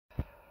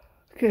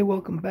Okay,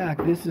 welcome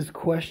back. This is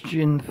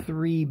question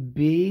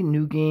 3B,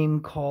 new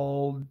game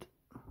called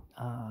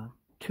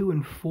 2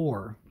 and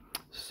 4.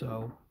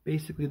 So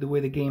basically the way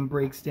the game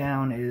breaks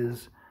down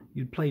is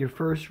you'd play your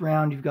first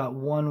round, you've got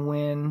 1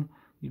 win.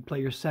 You'd play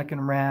your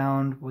second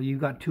round, well, you've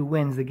got 2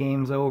 wins, the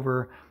game's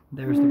over.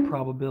 There's the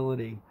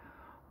probability.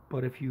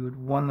 But if you had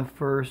won the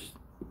first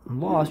and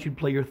lost, you'd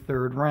play your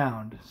third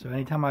round. So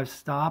anytime I've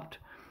stopped,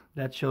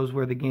 that shows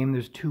where the game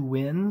there's 2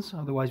 wins.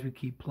 Otherwise we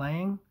keep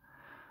playing.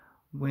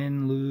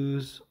 Win,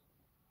 lose,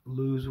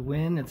 lose,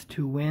 win. It's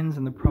 2 wins,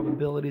 and the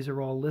probabilities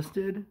are all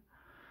listed.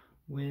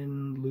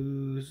 Win,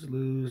 lose,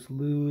 lose,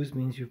 lose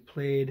means you've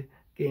played,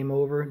 game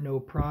over, no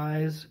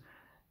prize.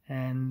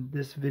 And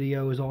this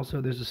video is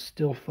also, there's a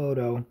still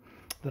photo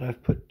that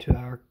I've put to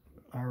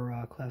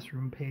our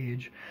classroom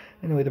page.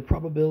 Anyway, the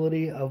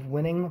probability of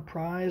winning a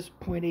prize,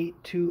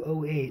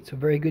 0.8208. So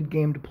very good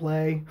game to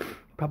play.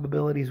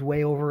 Probability is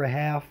way over a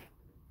half.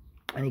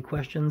 Any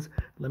questions?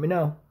 Let me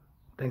know.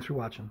 Thanks for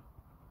watching.